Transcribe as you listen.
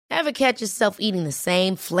Ever catch yourself eating the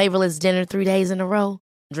same flavorless dinner 3 days in a row?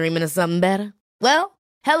 Dreaming of something better? Well,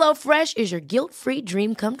 HelloFresh is your guilt-free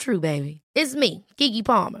dream come true, baby. It's me, Keke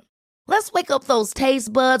Palmer. Let's wake up those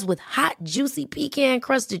taste buds with hot, juicy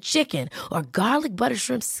pecan-crusted chicken or garlic butter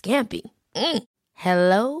shrimp scampi.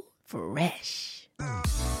 Hello Fresh.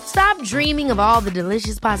 Stop dreaming of all the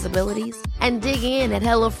delicious possibilities and dig in at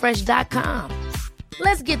HelloFresh.com.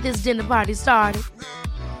 Let's get this dinner party started.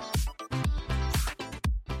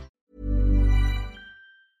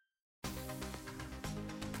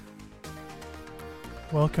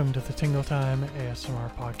 Welcome to the Tingle Time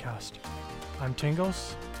ASMR podcast. I'm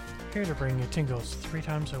Tingles, here to bring you tingles 3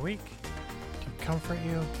 times a week to comfort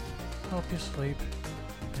you, help you sleep,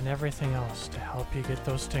 and everything else to help you get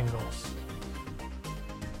those tingles.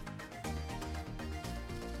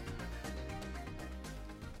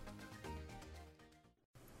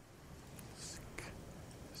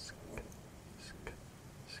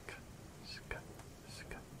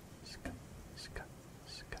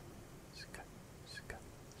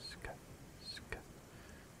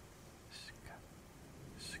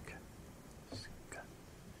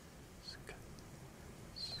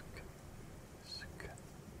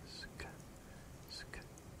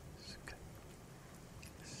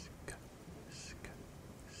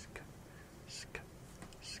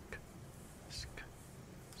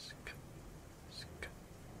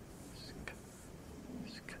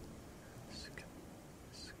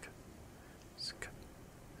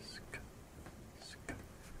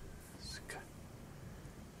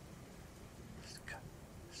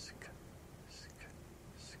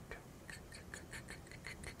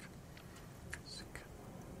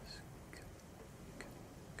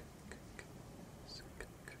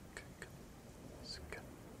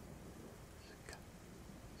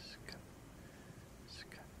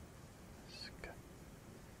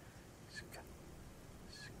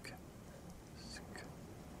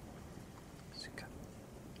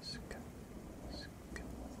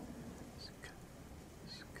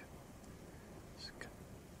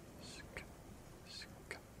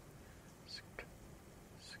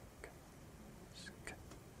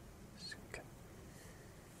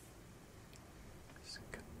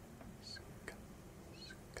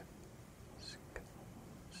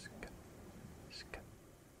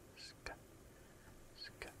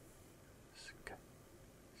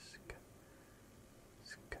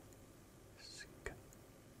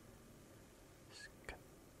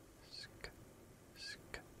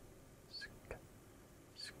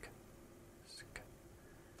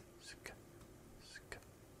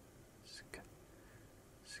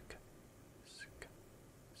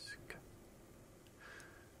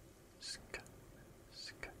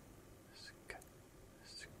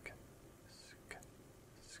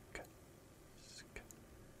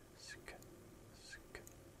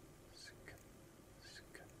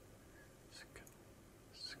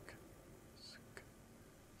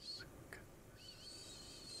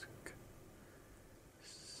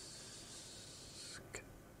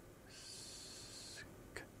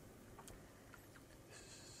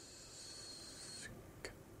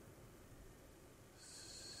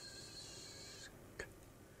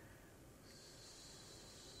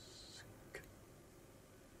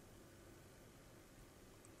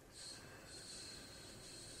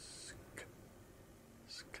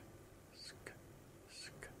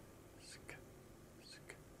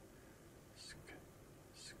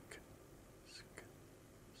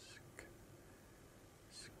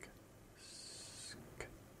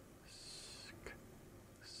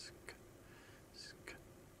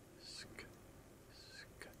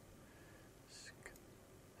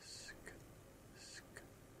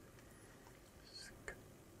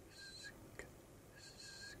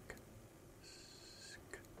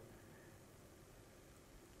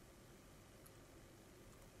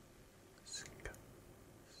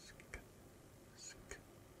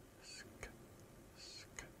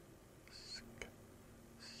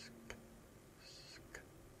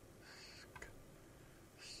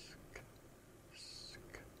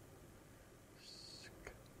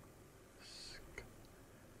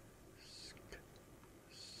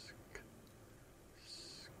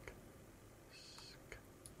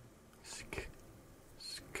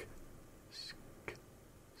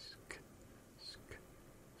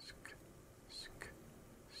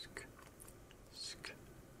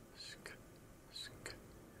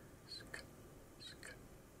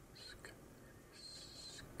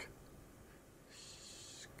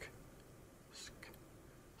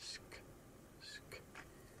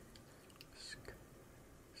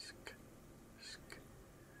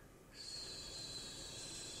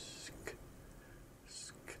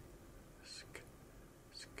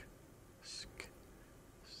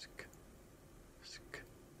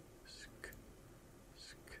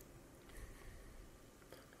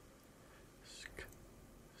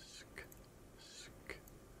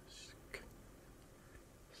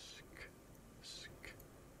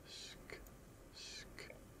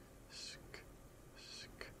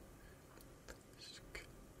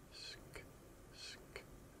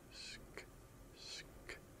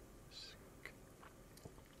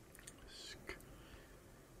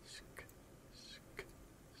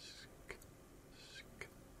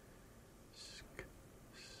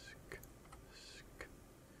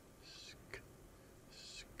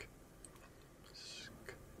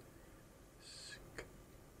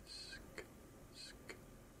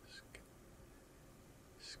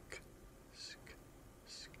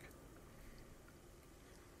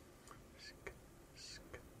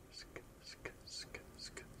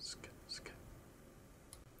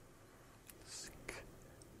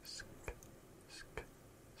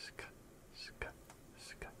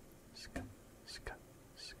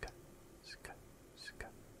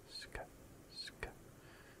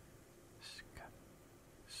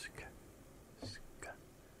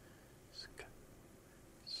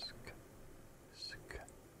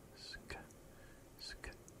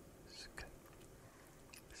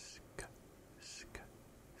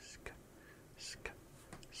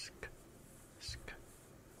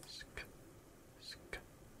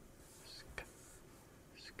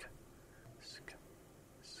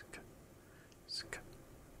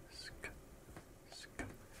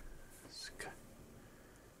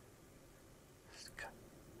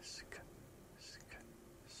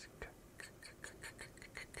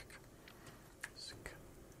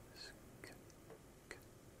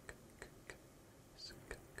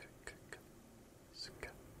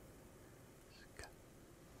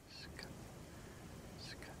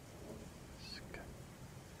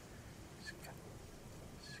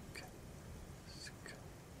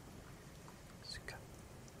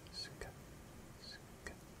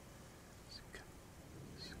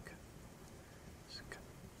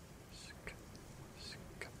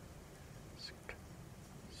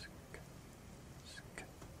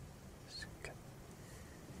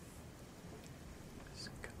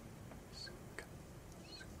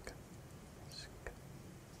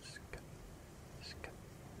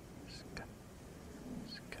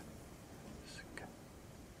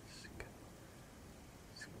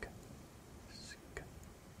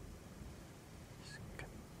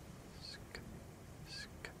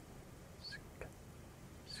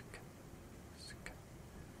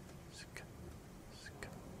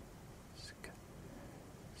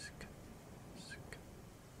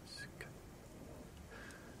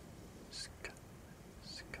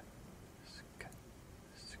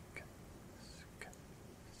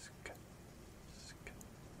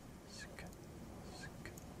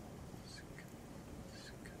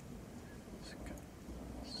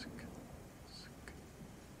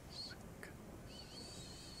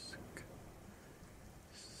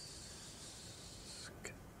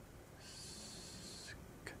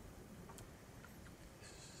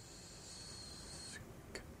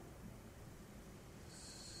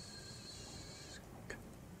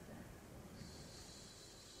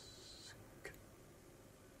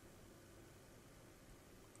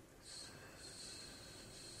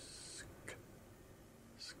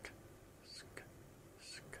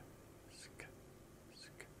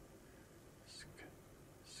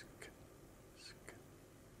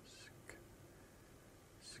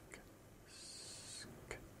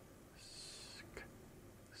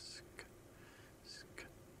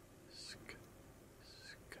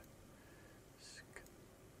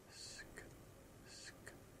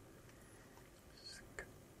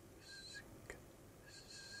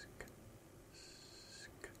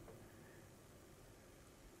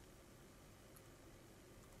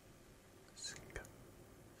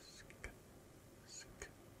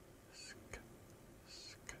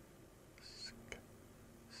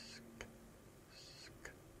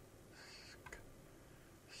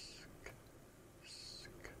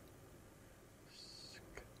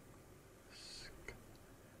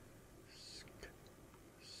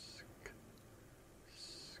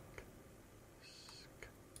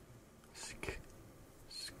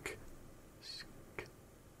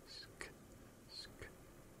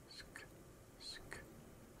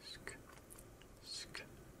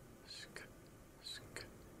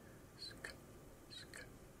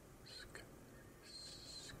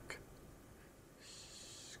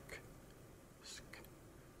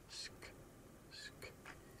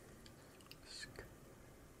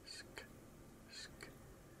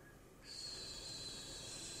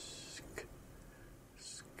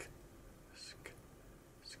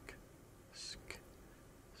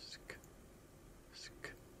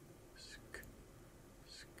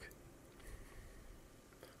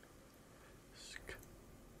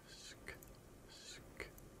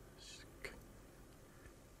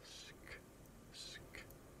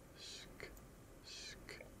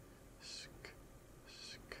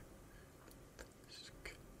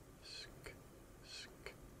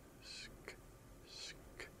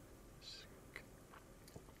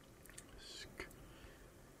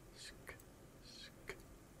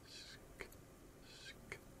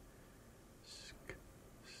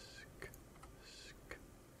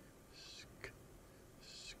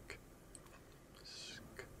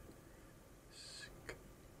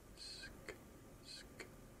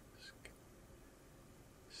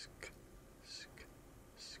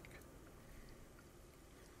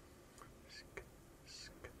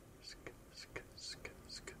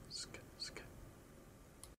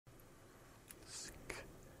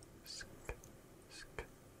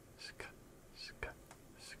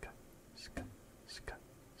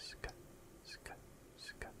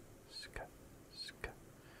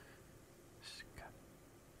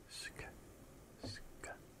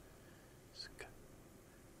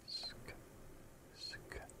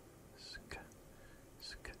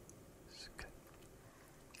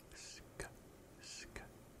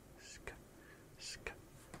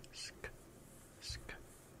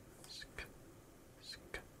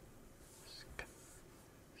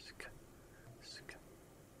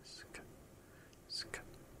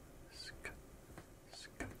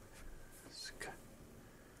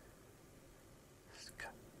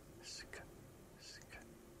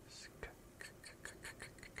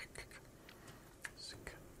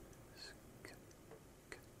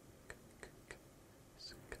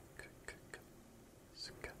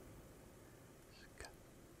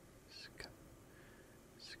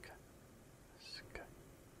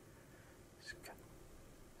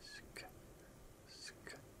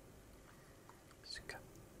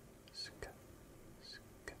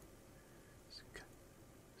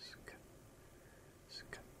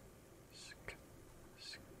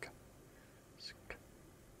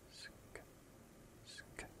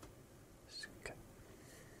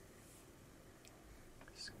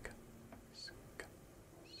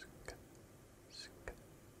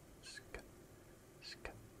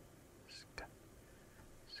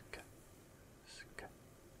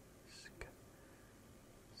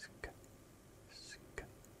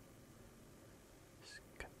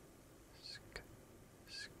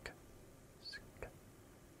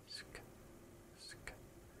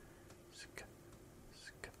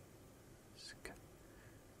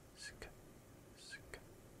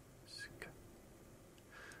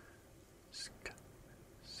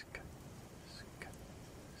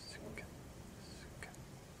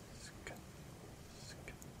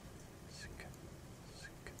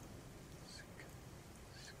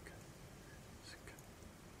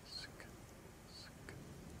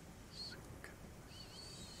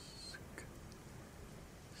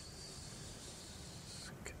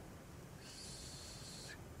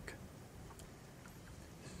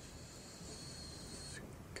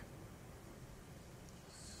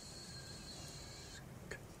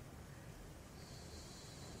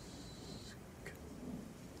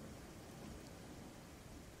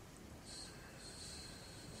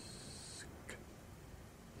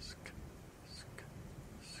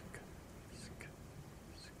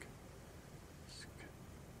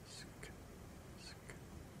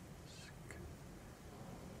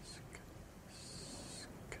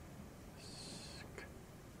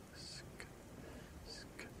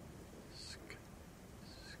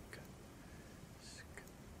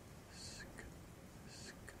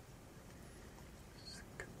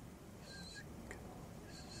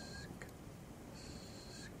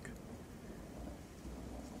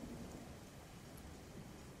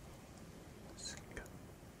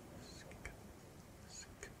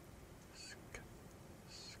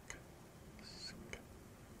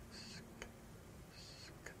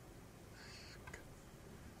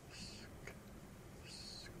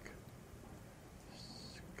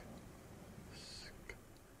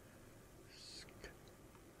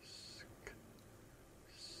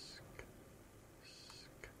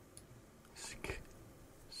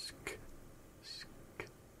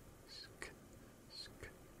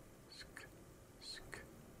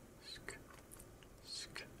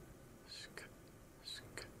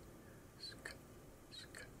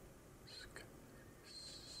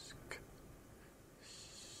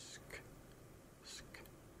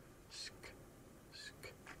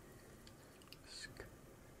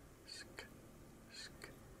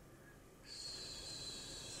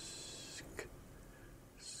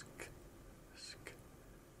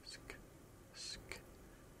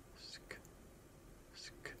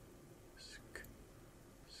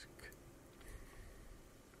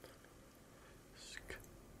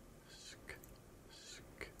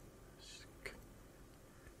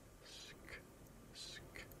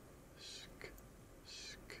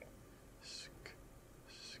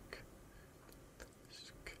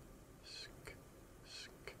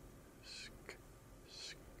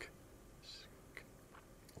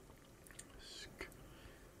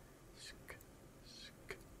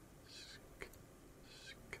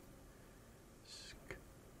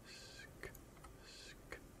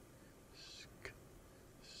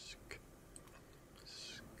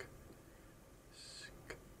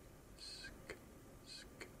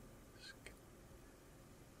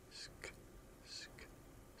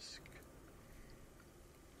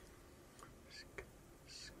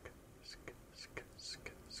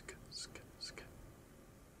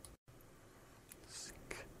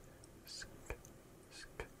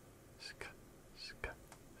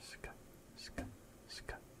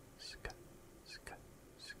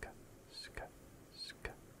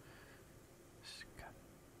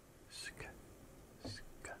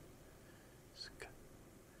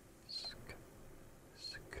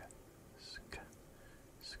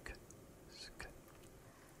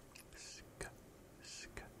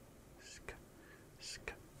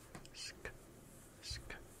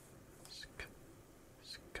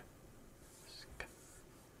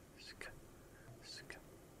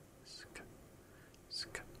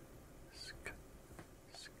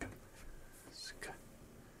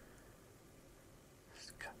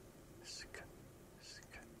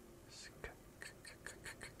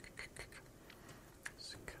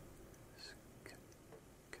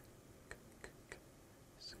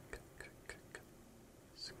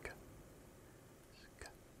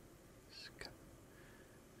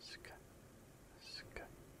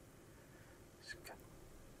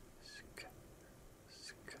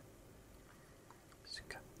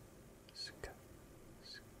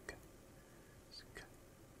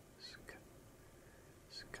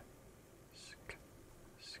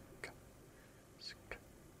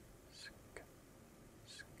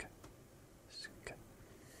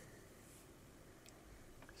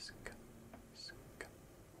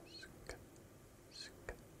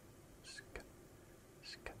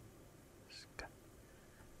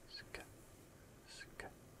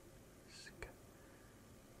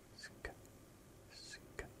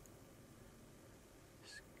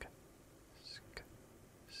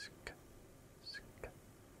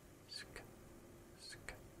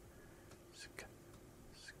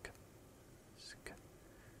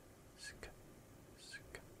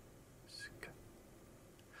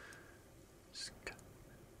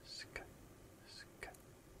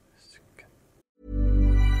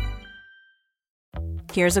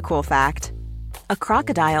 Here's a cool fact. A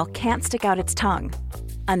crocodile can't stick out its tongue.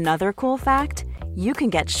 Another cool fact, you can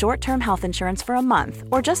get short-term health insurance for a month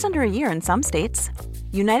or just under a year in some states.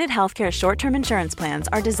 United Healthcare short-term insurance plans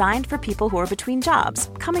are designed for people who are between jobs,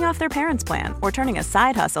 coming off their parents' plan, or turning a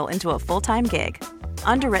side hustle into a full-time gig.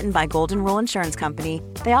 Underwritten by Golden Rule Insurance Company,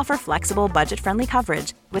 they offer flexible, budget-friendly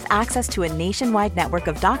coverage with access to a nationwide network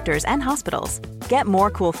of doctors and hospitals. Get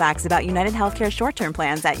more cool facts about United Healthcare short-term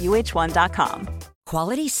plans at uh1.com.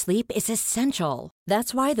 Quality sleep is essential.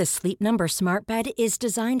 That's why the Sleep Number Smart Bed is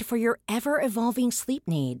designed for your ever-evolving sleep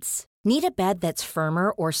needs. Need a bed that's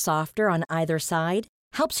firmer or softer on either side?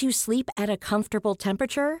 Helps you sleep at a comfortable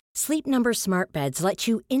temperature? Sleep Number Smart Beds let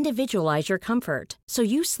you individualize your comfort, so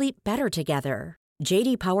you sleep better together.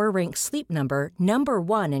 J.D. Power ranks Sleep Number number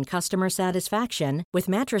 1 in customer satisfaction with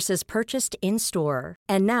mattresses purchased in-store.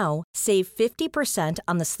 And now, save 50%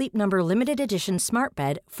 on the Sleep Number Limited Edition Smart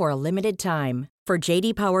Bed for a limited time. For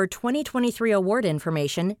J.D. Power 2023 award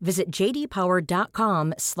information, visit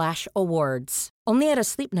jdpower.com/awards. Only at a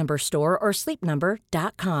Sleep Number store or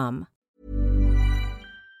sleepnumber.com.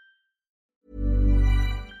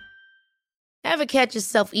 Ever catch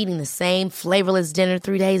yourself eating the same flavorless dinner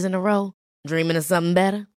 3 days in a row? Dreaming of something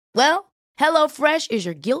better? Well, HelloFresh is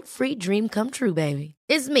your guilt-free dream come true, baby.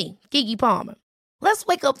 It's me, Keke Palmer. Let's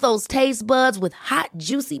wake up those taste buds with hot,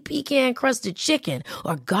 juicy pecan-crusted chicken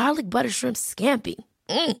or garlic butter shrimp scampi.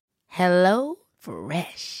 Hello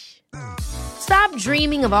Fresh. Stop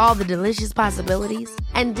dreaming of all the delicious possibilities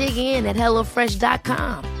and dig in at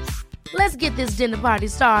HelloFresh.com. Let's get this dinner party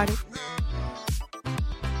started.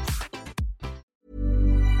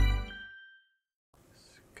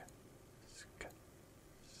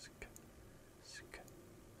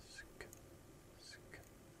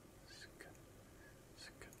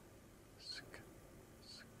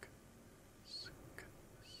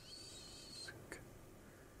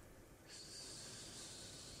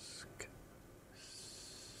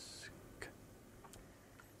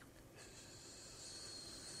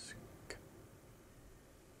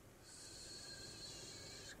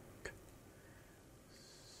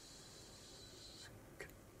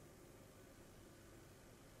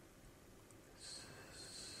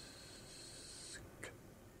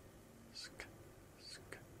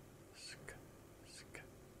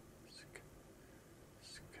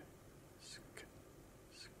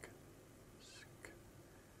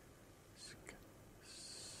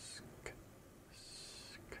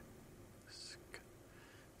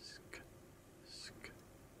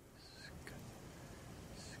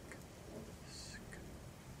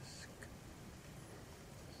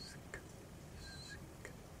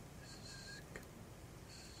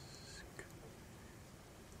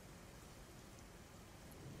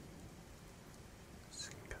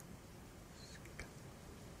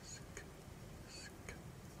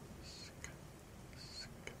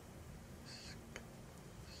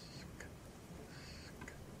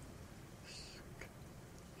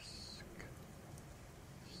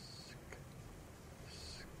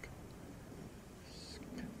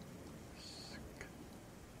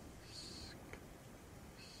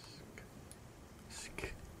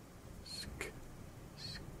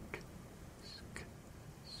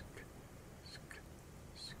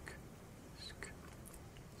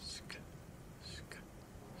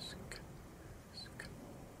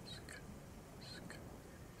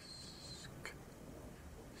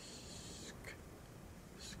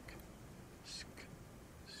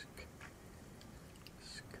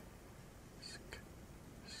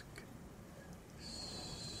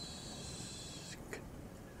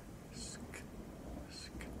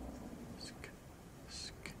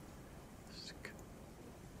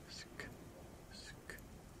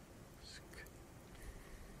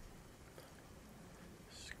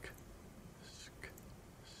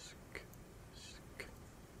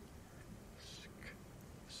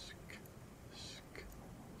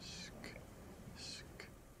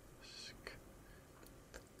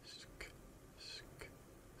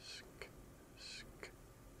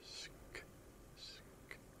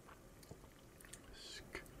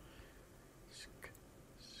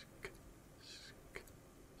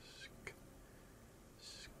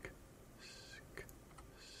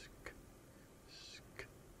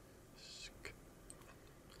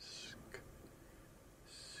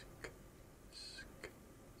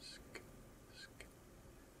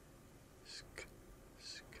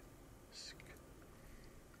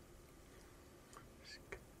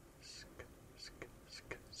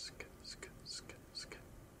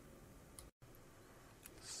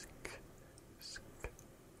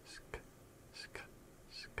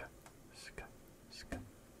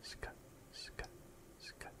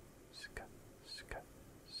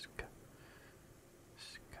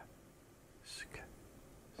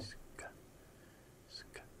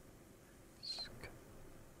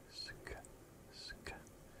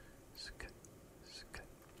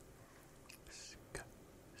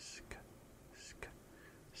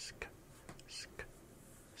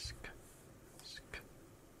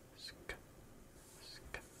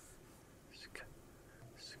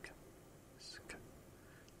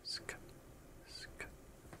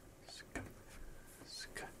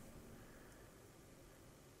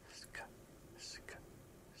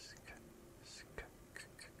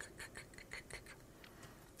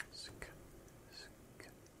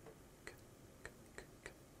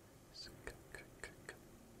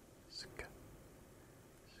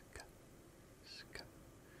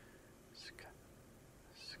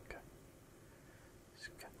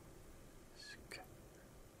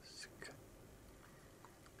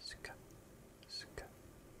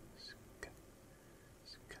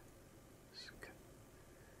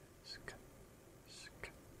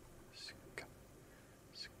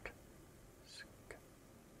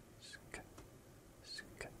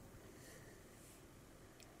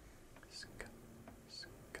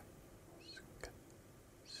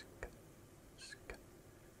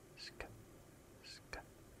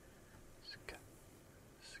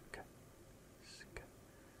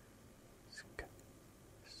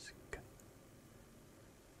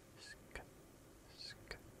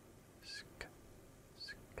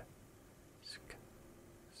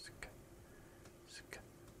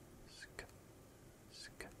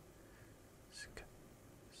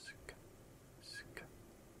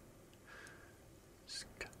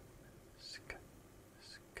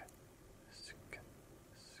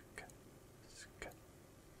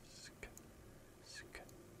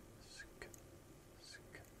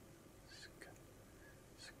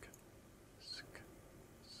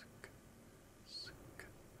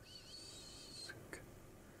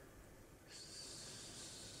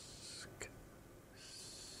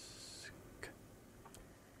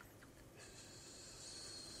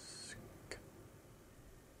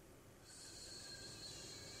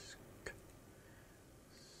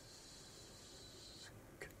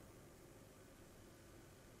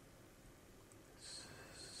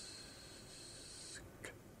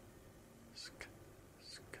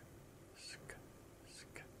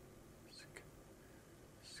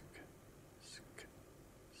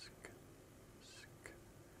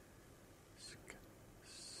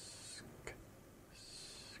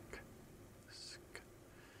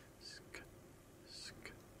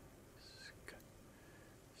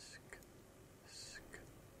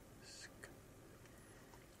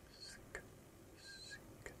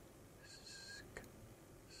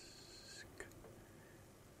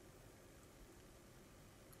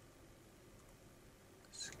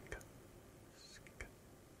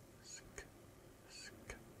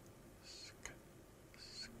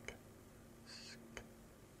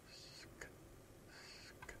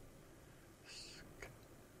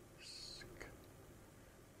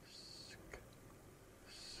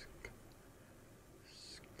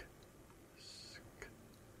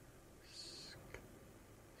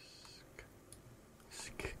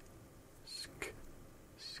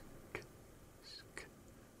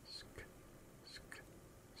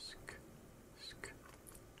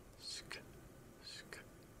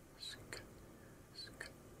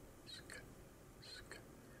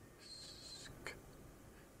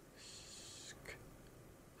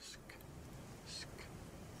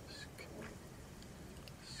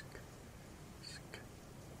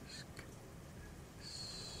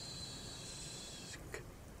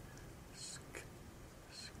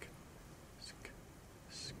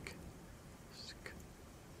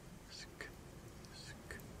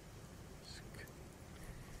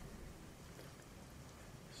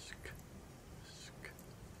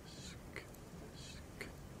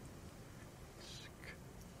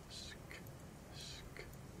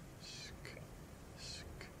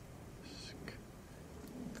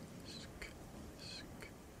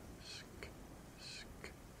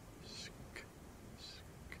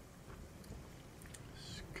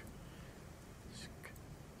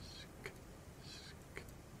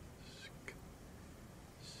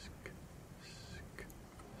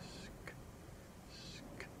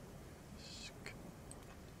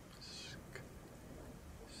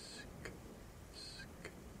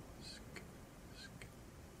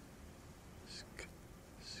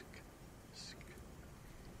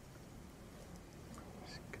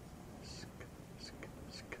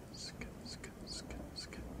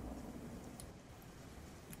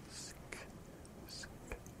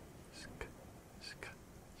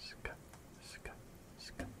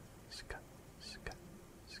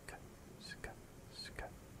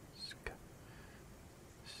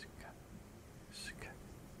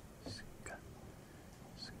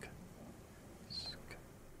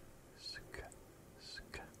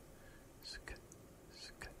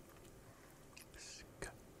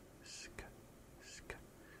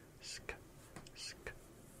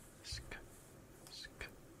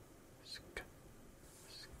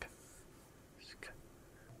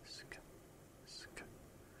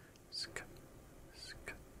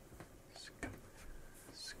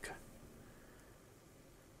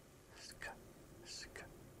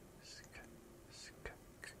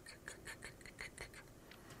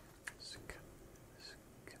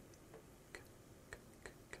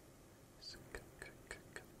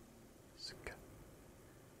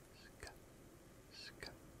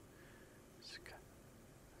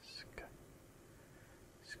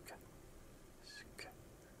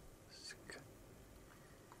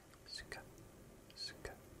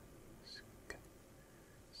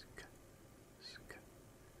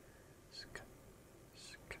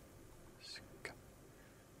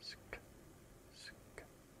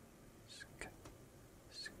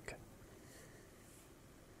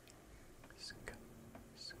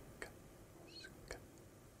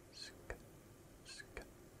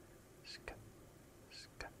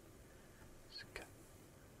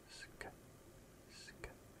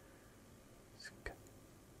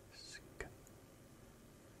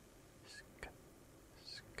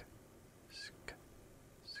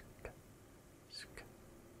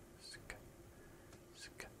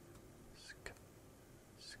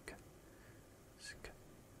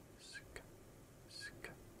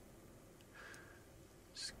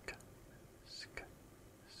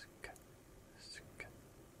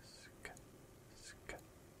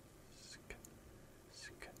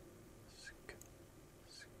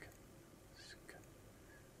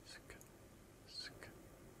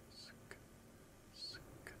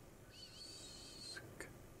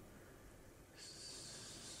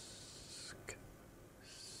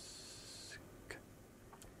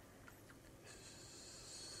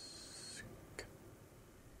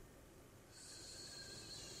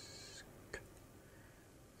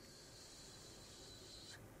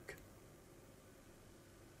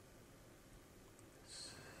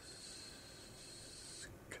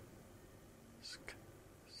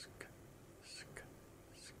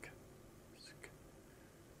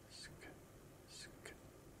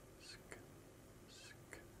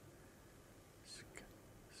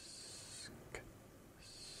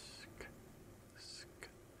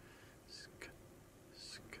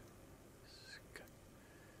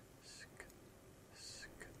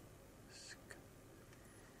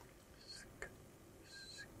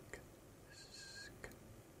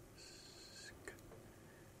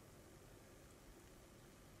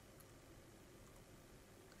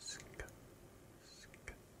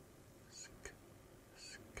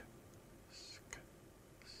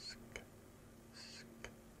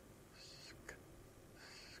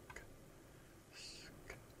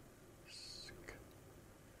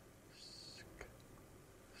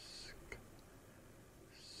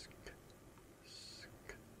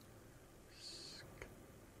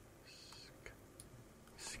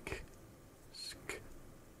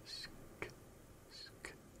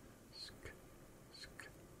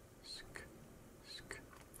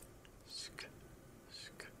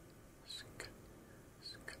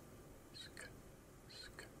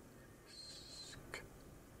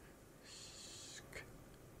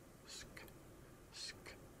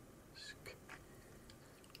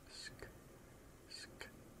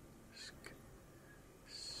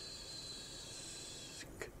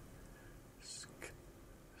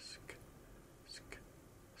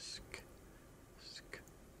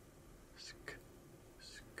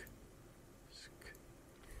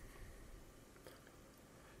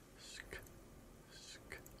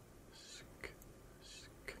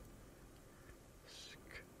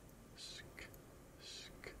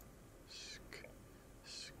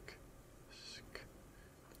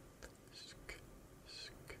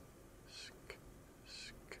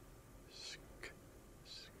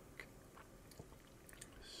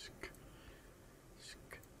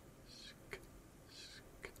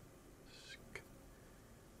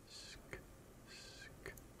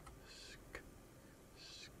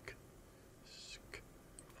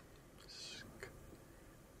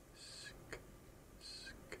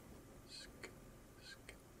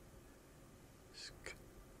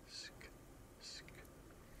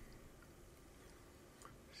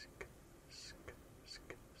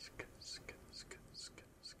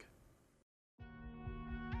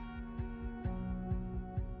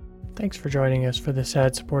 Thanks for joining us for this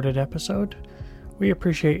ad-supported episode. We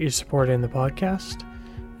appreciate you supporting the podcast.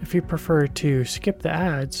 If you prefer to skip the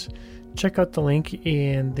ads, check out the link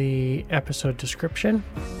in the episode description.